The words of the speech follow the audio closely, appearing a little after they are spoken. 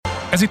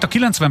Ez itt a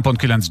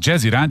 90.9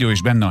 Jazzy Rádió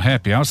és benne a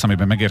Happy Hours,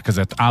 amiben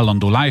megérkezett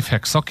állandó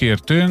lifehack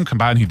szakértőnk,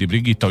 Bánhidi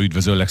Brigitta,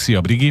 üdvözöllek,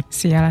 szia Brigi!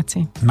 Szia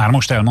Laci! Már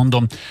most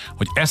elmondom,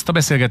 hogy ezt a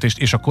beszélgetést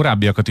és a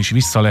korábbiakat is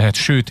vissza lehet,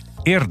 sőt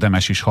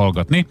érdemes is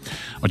hallgatni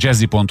a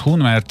jazzy.hu-n,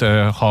 mert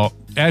ha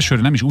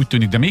elsőre nem is úgy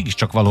tűnik, de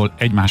mégiscsak valahol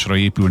egymásra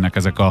épülnek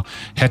ezek a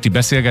heti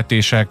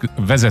beszélgetések.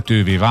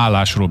 Vezetővé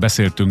válásról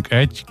beszéltünk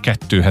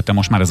 1-2 hete,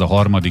 most már ez a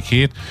harmadik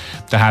hét,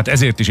 tehát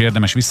ezért is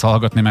érdemes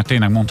visszahallgatni, mert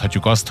tényleg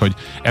mondhatjuk azt, hogy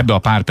ebbe a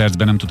pár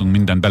percben nem tudunk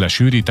mindent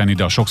belesűríteni,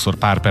 de a sokszor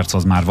pár perc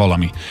az már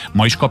valami.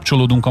 Ma is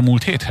kapcsolódunk a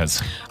múlt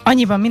héthez?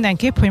 Annyiban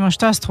mindenképp, hogy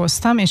most azt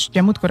hoztam, és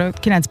ugye múltkor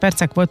 9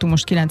 percek voltunk,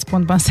 most 9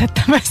 pontban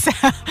szedtem össze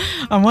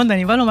a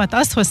mondani valómat.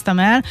 Azt hoztam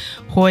el,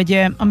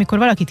 hogy amikor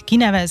valakit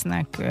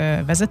kineveznek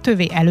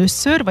vezetővé először,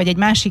 vagy egy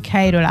másik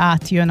helyről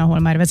átjön, ahol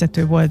már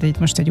vezető volt,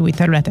 most egy új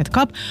területet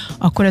kap,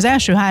 akkor az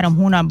első 3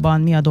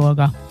 hónapban mi a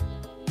dolga?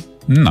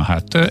 Na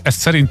hát, ezt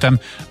szerintem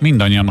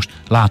mindannyian most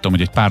látom,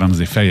 hogy egy páran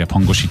azért feljebb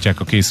hangosítják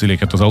a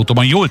készüléket az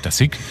autóban. Jól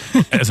teszik,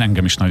 ez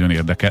engem is nagyon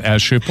érdekel.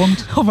 Első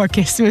pont. Hova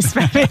készülsz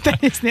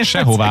felvételizni?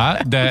 Sehová,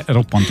 de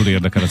roppantul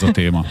érdekel ez a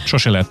téma.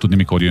 Sose lehet tudni,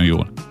 mikor jön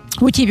jól.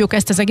 Úgy hívjuk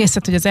ezt az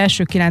egészet, hogy az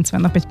első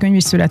 90 nap, egy könyv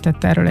is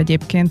született erről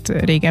egyébként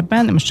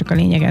régebben, most csak a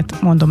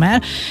lényeget mondom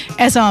el.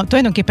 Ez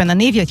tulajdonképpen a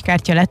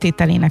névjegykártya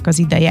letételének az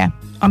ideje.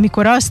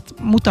 Amikor azt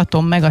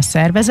mutatom meg a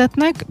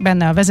szervezetnek,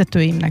 benne a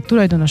vezetőimnek,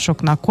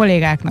 tulajdonosoknak,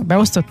 kollégáknak,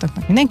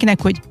 beosztottaknak,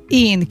 mindenkinek, hogy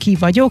én ki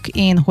vagyok,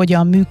 én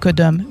hogyan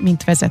működöm,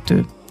 mint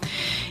vezető.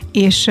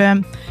 És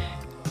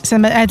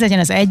szerintem ez legyen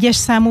az 1-es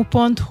számú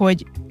pont,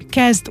 hogy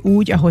kezd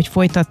úgy, ahogy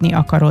folytatni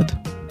akarod.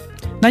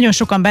 Nagyon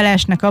sokan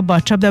beleesnek abba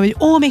a csapdába,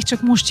 hogy még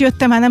csak most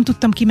jöttem, már nem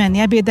tudtam kimenni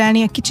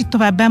ebédelni, egy kicsit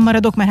tovább benn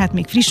maradok, mert hát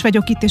még friss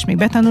vagyok itt, és még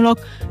betanulok.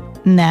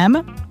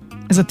 Nem,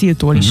 ez a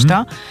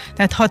tiltólista.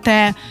 Tehát ha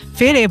te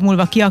fél év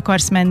múlva ki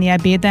akarsz menni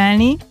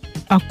ebédelni,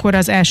 akkor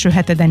az első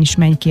heteden is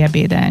menj ki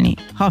ebédelni.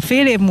 Ha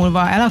fél év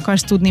múlva el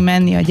akarsz tudni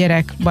menni a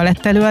gyerek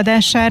balett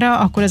előadására,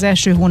 akkor az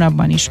első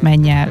hónapban is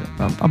menj el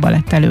a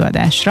balett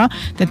előadásra.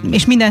 Tehát,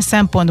 és minden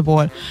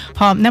szempontból.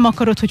 Ha nem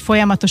akarod, hogy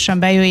folyamatosan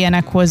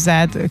bejöjjenek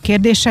hozzád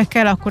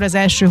kérdésekkel, akkor az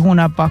első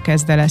hónapban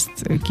kezd el ezt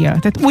kialakítani.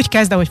 Tehát úgy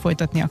kezd, ahogy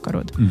folytatni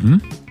akarod.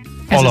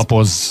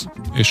 Alapozz,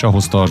 és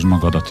ahhoz tartsd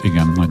magadat.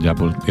 Igen,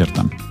 nagyjából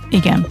értem.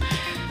 Igen.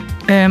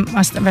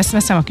 Azt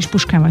veszem a kis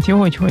puskámat, jó,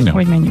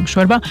 hogy menjünk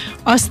sorba.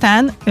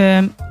 Aztán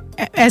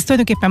ez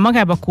tulajdonképpen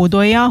magába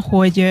kódolja,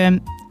 hogy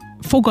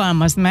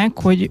fogalmazd meg,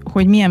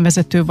 hogy milyen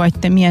vezető vagy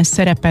te, milyen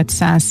szerepet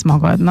szánsz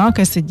magadnak.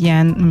 Ez egy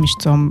ilyen, nem is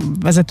tudom,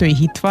 vezetői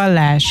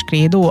hitvallás,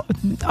 krédó,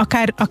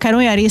 akár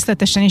olyan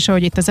részletesen is,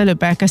 ahogy itt az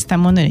előbb elkezdtem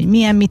mondani, hogy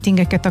milyen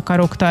meetingeket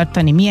akarok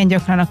tartani, milyen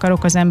gyakran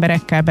akarok az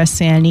emberekkel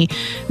beszélni,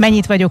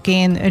 mennyit vagyok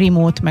én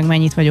remote, meg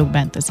mennyit vagyok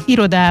bent az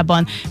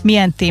irodában,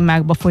 milyen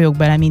témákba folyok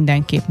bele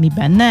mindenképp,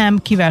 miben nem,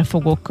 kivel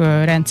fogok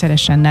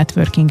rendszeresen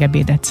networking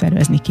ebédet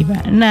szervezni,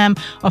 kivel nem,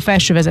 a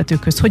felső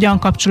vezetőkhöz hogyan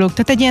kapcsolok.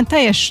 Tehát egy ilyen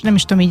teljes, nem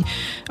is tudom, így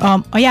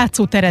a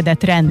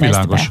játszóteredet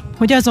rendezd be.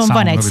 Hogy azon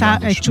Számomra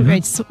van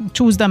egy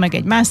csúszda, meg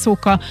egy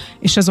mászóka,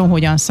 és azon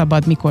hogyan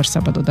szabad, mikor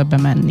szabad oda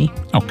bemenni.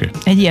 Okay.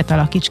 Egy ilyet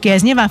alakíts ki.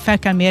 Ez nyilván fel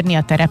kell mérni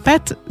a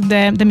terepet,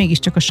 de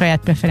mégiscsak a saját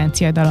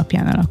preferenciád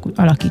alapján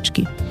alakíts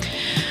ki.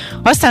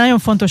 Aztán nagyon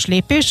fontos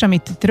lépés,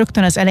 amit itt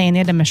rögtön az elején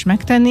érdemes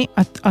megtenni,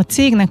 a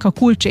cégnek a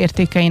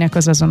kulcsértékeinek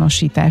az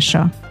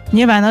azonosítása.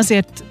 Nyilván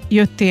azért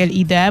jöttél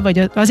ide,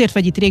 vagy azért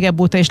vagy itt régebb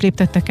óta és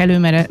léptettek elő,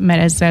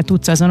 mert ezzel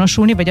tudsz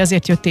azonosulni, vagy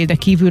azért jöttél ide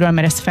kívülről,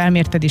 mert ezt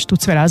felmérted és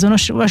tudsz vele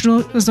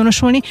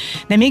azonosulni,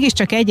 de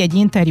mégiscsak egy-egy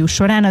interjú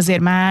során azért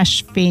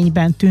más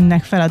fényben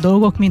tűnnek fel a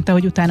dolgok, mint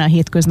ahogy utána a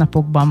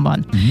hétköznapokban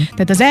van.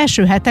 Tehát az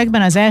első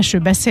hetekben, az első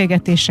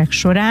beszélgetések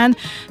során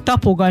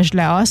tapogasd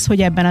le azt,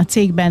 hogy ebben a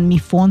cégben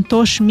mi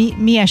fontos,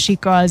 mi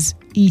esik az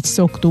így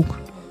szoktuk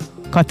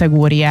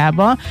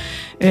kategóriába.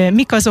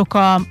 Mik azok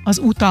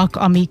az utak,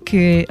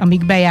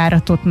 amik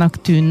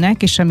bejáratottnak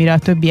tűnnek, és amire a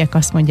többiek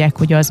azt mondják,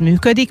 hogy az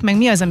működik, meg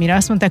mi az, amire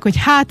azt mondták, hogy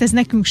hát ez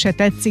nekünk se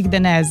tetszik, de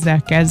ne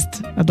ezzel kezd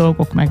a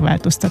dolgok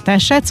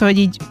megváltoztatását. Szóval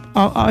így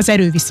az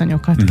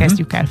erőviszonyokat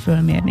kezdjük el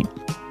fölmérni.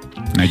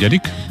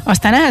 4.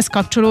 Aztán ehhez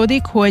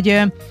kapcsolódik,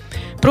 hogy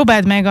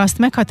próbáld meg azt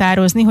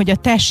meghatározni, hogy a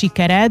te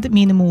sikered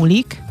min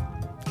múlik,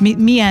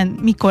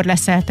 mikor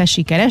leszel te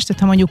sikeres,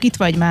 tehát ha mondjuk itt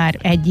vagy már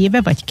 1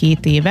 éve, vagy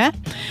 2 éve,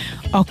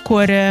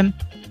 akkor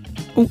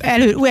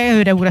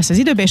előre ugrasz az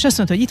időbe, és azt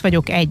mondod, hogy itt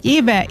vagyok 1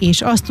 éve,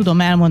 és azt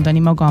tudom elmondani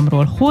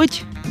magamról,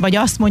 hogy, vagy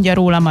azt mondja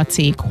rólam a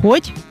cég,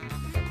 hogy,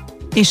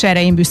 és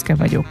erre én büszke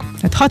vagyok.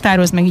 Tehát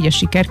határozd meg így a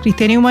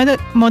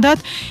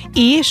sikerkritériumodat,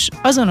 és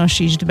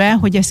azonosítsd be,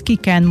 hogy ez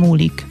kiken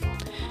múlik.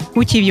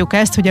 Úgy hívjuk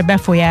ezt, hogy a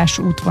befolyás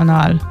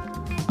útvonal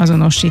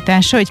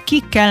azonosítása, hogy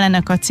kik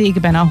kellenek a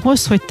cégben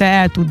ahhoz, hogy te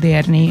el tudd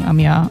érni,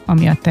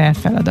 ami a te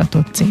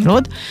feladatod,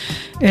 célod.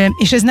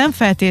 És ez nem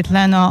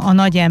feltétlen a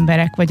nagy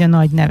emberek vagy a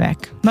nagy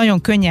nevek.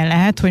 Nagyon könnyen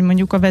lehet, hogy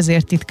mondjuk a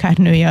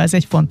vezértitkárnője az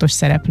egy fontos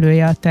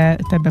szereplője a te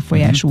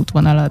befolyás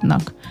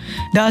útvonaladnak.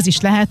 De az is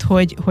lehet,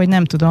 hogy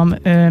nem tudom,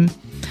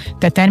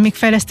 te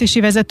termékfejlesztési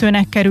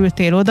vezetőnek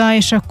kerültél oda,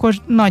 és akkor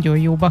nagyon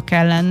jóba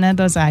kell lenned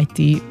az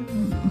IT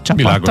csapattal,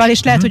 Világos.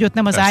 és lehet, hogy ott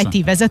nem az Persze.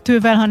 IT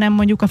vezetővel, hanem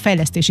mondjuk a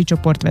fejlesztési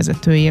csoport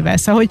vezetőjével.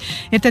 Szóval, hogy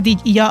érted,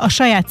 így a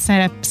saját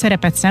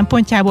szerepet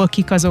szempontjából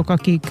kik azok,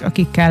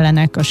 akik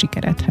kellenek a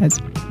sikeredhez.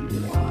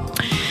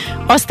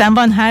 Aztán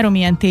van 3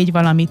 ilyen tégy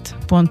valamit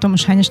pontom,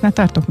 most hányasnál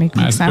tartok még?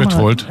 Ez 5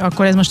 volt.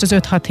 Akkor ez most az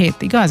 5-6-7,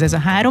 igaz? Ez a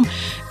 3.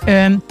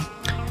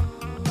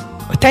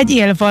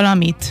 Tegyél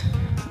valamit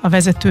a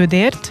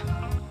vezetődért,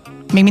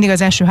 még mindig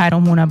az első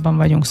 3 hónapban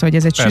vagyunk, szóval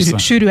ez egy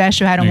sűrű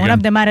első 3 hónap,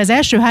 de már az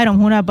első 3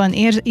 hónapban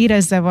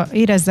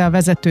érezze a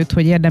vezetőt,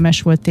 hogy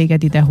érdemes volt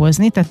téged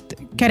idehozni, tehát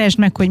keresd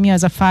meg, hogy mi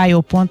az a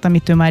fájó pont,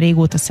 amit ő már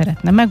régóta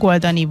szeretne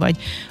megoldani, vagy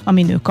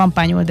amin ő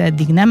kampányol, de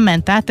eddig nem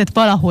ment át,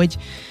 tehát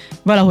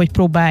valahogy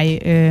próbálj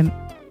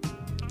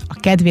a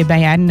kedvében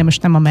járni, de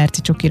most nem a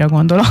merci csokira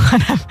gondolok,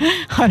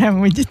 hanem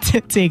úgy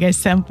céges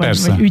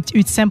szempontból, vagy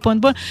ügy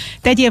szempontból.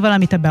 Tegyél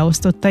valamit a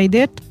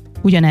beosztottaidért,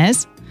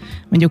 ugyanez,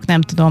 mondjuk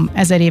nem tudom,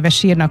 1000 éve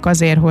sírnak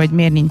azért, hogy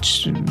miért nincs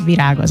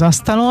virág az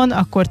asztalon,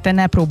 akkor te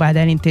ne próbáld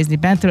elintézni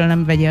bentről,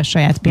 nem vegyél a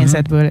saját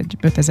pénzedből egy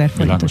 5000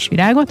 forintos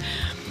virágot.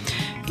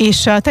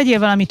 És tegyél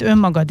valamit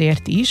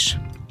önmagadért is,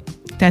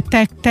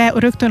 tehát te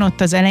rögtön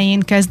ott az elején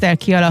kezd el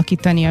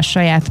kialakítani a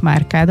saját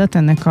márkádat,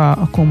 ennek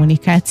a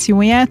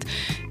kommunikációját,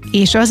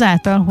 és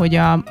azáltal, hogy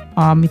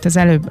amit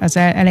az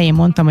elején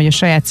mondtam, hogy a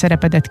saját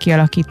szerepedet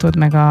kialakítod,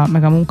 meg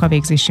a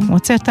munkavégzési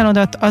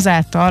módszertanodat,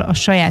 azáltal a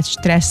saját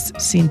stressz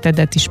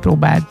szintedet is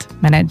próbáld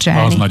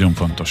menedzselni. Az nagyon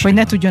fontos. Hogy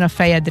ne tudjon a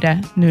fejedre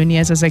nőni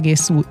ez az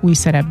egész új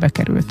szerepbe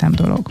kerültem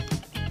dolog.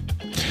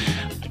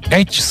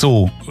 Egy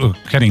szó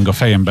kering a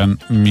fejemben,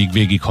 míg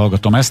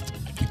végighallgatom ezt.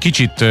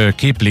 Kicsit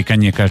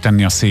képlékennyé kell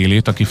tenni a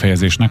szélét a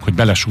kifejezésnek, hogy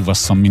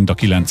belesúvasszam mind a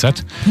 9-et,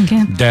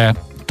 Igen. de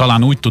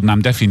talán úgy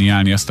tudnám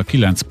definiálni ezt a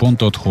 9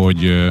 pontot,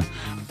 hogy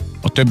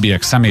a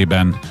többiek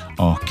szemében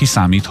a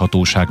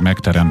kiszámíthatóság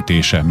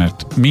megteremtése,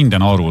 mert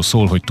minden arról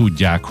szól, hogy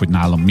tudják, hogy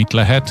nálam mit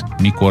lehet,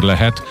 mikor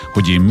lehet,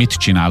 hogy én mit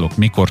csinálok,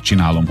 mikor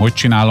csinálom, hogy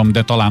csinálom,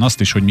 de talán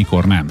azt is, hogy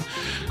mikor nem.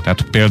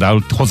 Tehát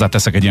például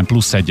hozzáteszek egy ilyen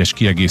plusz 1-es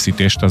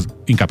kiegészítést, az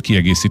inkább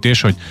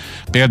kiegészítés, hogy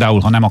például,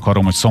 ha nem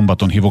akarom, hogy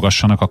szombaton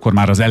hívogassanak, akkor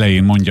már az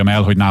elején mondjam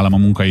el, hogy nálam a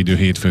munkaidő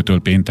hétfőtől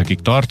péntekig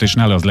tart, és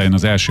ne az legyen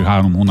az első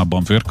 3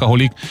 hónapban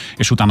workaholic,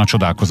 és utána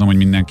csodálkozom, hogy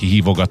mindenki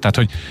hívogat. Tehát,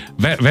 hogy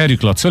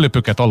verjük le a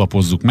cölöpöket,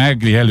 alapozzuk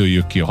meg,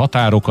 jelöljük ki a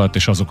határokat,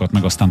 és azokat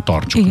meg aztán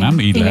tartsuk, nem?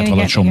 Így lehet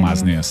valahogy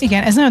sommázni ezt.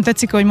 Igen, ez nagyon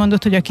tetszik, hogy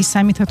mondod, hogy a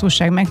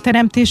kiszámíthatóság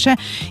megteremtése,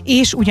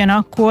 és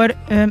ugyanakkor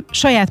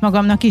saját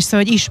magamnak is,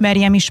 szóval, hogy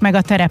ismerjem is meg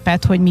a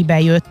terepet, hogy miben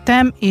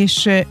jöttem,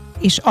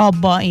 és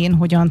abba én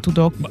hogyan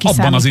tudok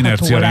kiszámítható abban az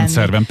inercia lenni.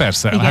 Rendszerben,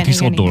 persze, igen, hát hisz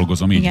igen, ott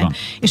dolgozom, így van.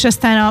 És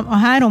aztán a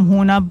 3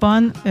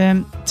 hónapban,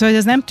 szóval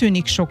ez nem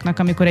tűnik soknak,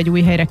 amikor egy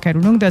új helyre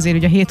kerülünk, de azért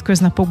ugye a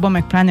hétköznapokban,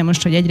 meg pláne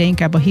most, hogy egyre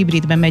inkább a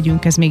hibridben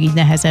megyünk, ez még így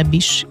nehezebb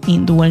is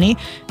indulni,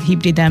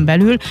 hibriden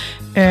belül.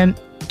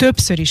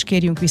 Többször is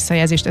kérjünk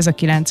visszajelzést, ez a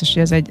 9-es,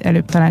 ez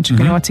előbb talán csak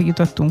 8-ig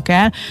jutottunk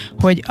el,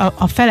 hogy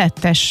a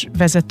felettes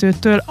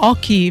vezetőtől,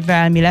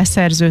 akivel mi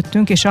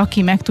leszerződtünk, és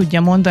aki meg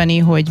tudja mondani,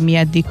 hogy mi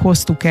eddig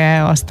hoztuk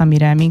el azt,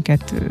 amire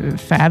minket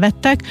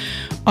felvettek,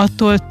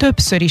 attól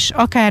többször is,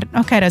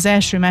 akár az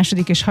első,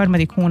 második és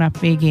harmadik hónap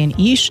végén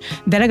is,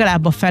 de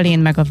legalább a felén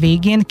meg a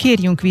végén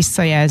kérjünk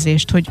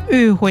visszajelzést, hogy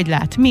ő hogy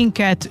lát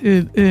minket,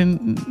 ő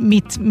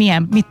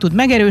mit tud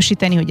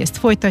megerősíteni, hogy ezt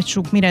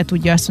folytassuk, mire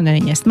tudja azt mondani,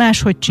 hogy ezt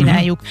máshogy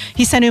csináljuk,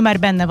 hiszen ő már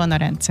benne van a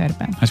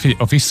rendszerben. Hát figyelj,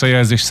 a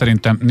visszajelzés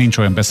szerintem nincs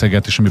olyan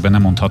beszélgetés, amiben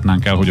nem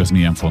mondhatnánk el, hogy az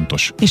milyen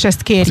fontos. És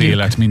ezt kérjük. Az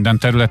élet minden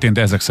területén,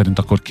 de ezek szerint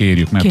akkor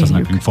kérjük, mert az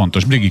nekünk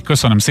fontos. Brigi,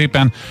 köszönöm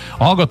szépen.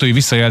 A hallgatói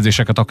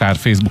visszajelzéseket akár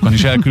Facebookon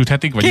is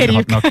elküldhetik, vagy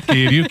írhatnak,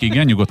 kérjük,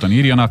 igen, nyugodtan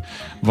írjanak,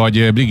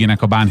 vagy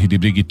Briginek a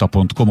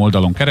bánhidibrigitta.com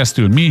oldalon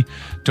keresztül. Mi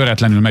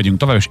töretlenül megyünk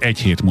tovább, és 1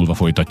 hét múlva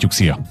folytatjuk.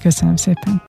 Szia! Köszönöm szépen.